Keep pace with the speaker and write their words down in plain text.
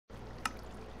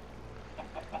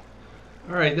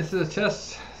Alright, this is a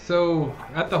test. So,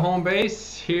 at the home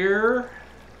base here,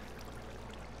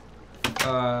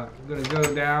 I'm going to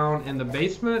go down in the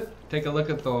basement, take a look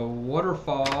at the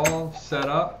waterfall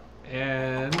setup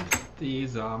and the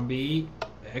zombie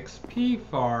XP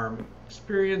farm,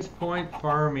 experience point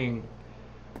farming.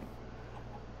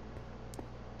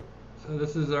 So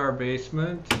this is our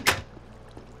basement.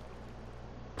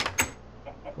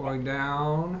 Going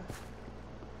down.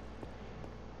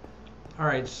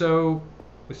 Alright, so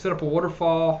we set up a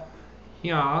waterfall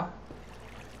here,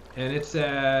 and it's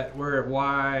we're at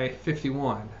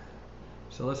Y51.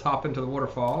 So let's hop into the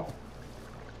waterfall.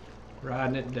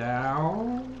 Riding it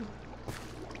down.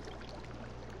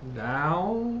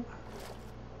 Down.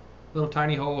 Little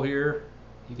tiny hole here.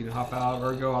 You can hop out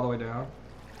or go all the way down.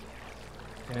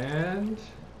 And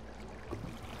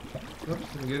oops,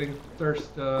 I'm getting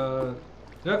thirst.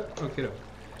 Yep, okay.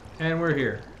 And we're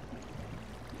here.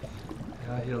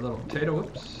 I hit a little potato,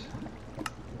 whoops.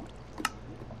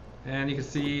 And you can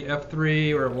see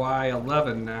F3, we're at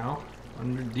Y11 now,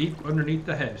 deep underneath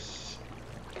the house.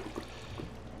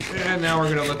 And now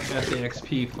we're going to look at the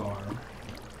XP farm.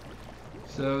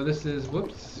 So this is,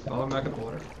 whoops, falling back in the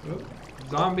water. Whoop,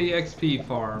 zombie XP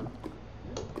farm.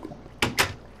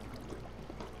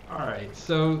 Alright,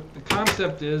 so the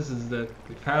concept is that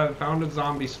we've found a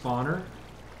zombie spawner.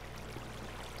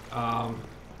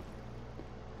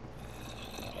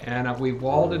 And we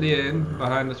walled it in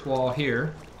behind this wall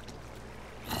here.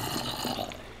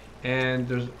 And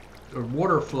there's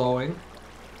water flowing.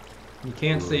 You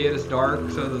can't see it, it's dark,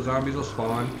 so the zombies will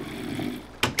spawn.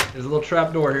 There's a little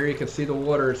trap door here, you can see the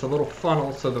water, it's a little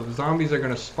funnel, so the zombies are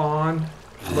going to spawn,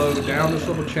 flow down this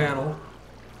little channel.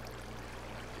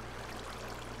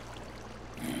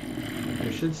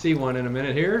 You should see one in a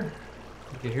minute here.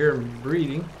 You can hear them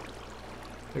breathing.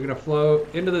 They're going to flow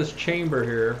into this chamber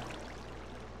here.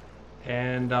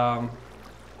 And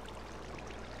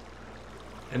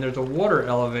there's a water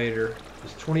elevator.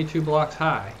 It's 22 blocks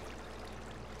high.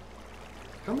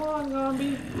 Come on,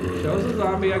 zombie. Show us a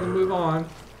zombie. I can move on.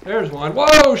 There's one.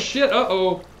 Whoa, shit.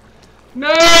 Uh-oh.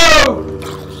 No!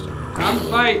 I'm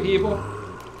fighting, people.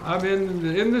 I'm in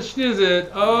the schnizzit.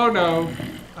 Oh, no.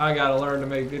 I gotta learn to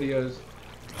make videos.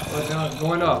 But now it's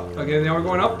going up. Okay, now we're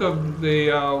going up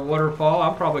the waterfall.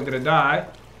 I'm probably gonna die.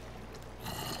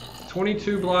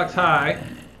 22 blocks high.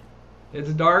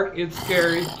 It's dark, it's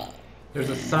scary. There's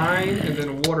a sign and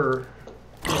then water.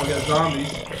 Oh, we got zombies.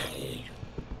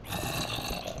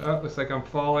 Oh, looks like I'm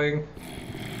falling.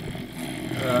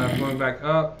 I'm going back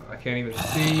up. I can't even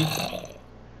see.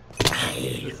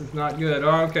 This is not good.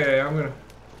 Oh, okay, I'm gonna.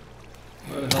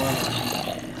 Where the hell am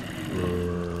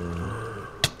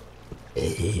I?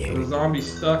 The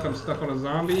zombie's stuck. I'm stuck on a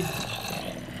zombie.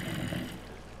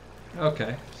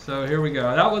 Okay. So here we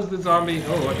go. That was the zombie.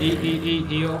 Oh, eat,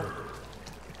 heal.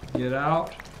 Get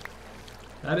out.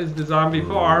 That is the zombie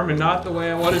farm and not the way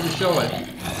I wanted to show it.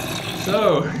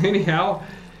 So, anyhow,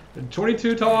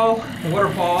 22 tall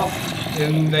waterfall,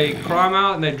 and they climb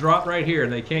out and they drop right here.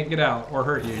 They can't get out or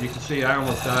hurt you. You can see I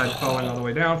almost died falling all the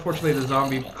way down. Fortunately, the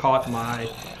zombie caught my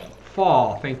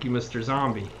fall. Thank you, Mr.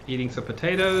 Zombie. Eating some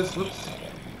potatoes. Whoops.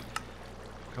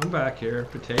 Come back here.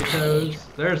 Potatoes.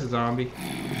 There's the zombie.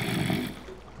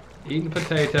 Eating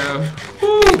potato.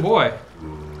 Woo, boy.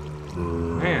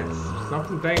 Man,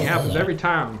 something happens every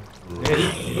time. Yeah,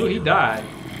 he died.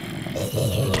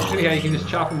 Anyhow, you can just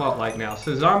chop them up like now.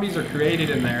 So zombies are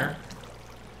created in there.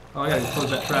 Oh, I gotta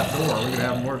close that trap door. We're gonna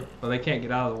have more. Well, they can't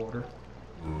get out of the water.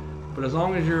 But as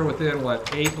long as you're within,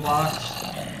 what, 8 blocks?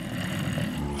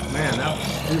 Man, that was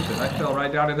stupid. I fell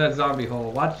right down in that zombie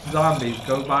hole. Watch zombies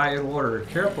go by in water.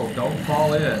 Careful, don't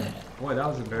fall in. Boy, that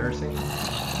was embarrassing.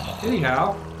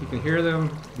 Anyhow, you can hear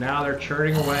them now. They're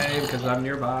churning away because I'm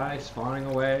nearby, spawning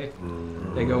away.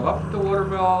 They go up the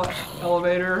waterfall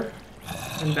elevator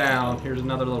and down. Here's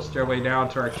another little stairway down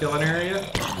to our killing area.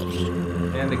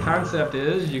 And the concept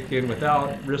is you can,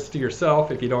 without risk to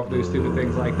yourself, if you don't do stupid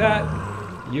things like that,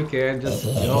 you can just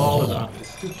kill all the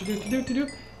zombies.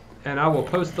 And I will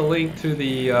post the link to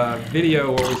the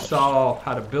video where we saw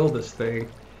how to build this thing.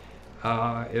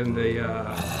 In the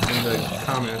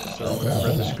comments or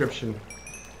whatever, description.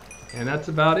 And that's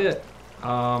about it.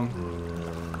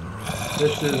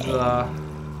 This is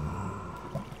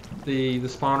the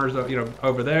spawners, you know,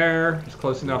 over there. It's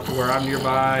close enough to where I'm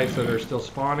nearby, so they're still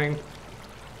spawning.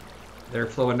 They're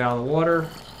flowing down the water.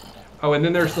 Oh, and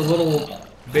then there's the little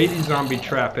baby zombie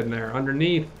trap in there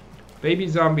underneath. Baby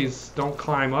zombies don't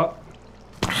climb up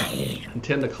and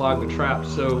tend to clog the trap,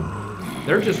 so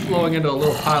they're just flowing into a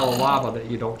little pile of lava that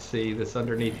you don't see that's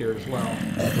underneath here as well.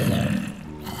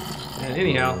 And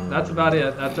anyhow, that's about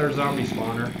it. That's our zombie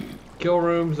spawner. Kill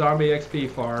room, zombie XP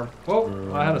farm. Oh,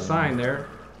 well, I had a sign there.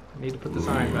 I need to put the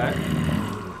sign back.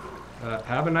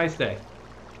 Have a nice day.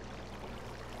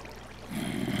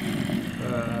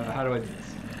 How do I do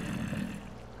this?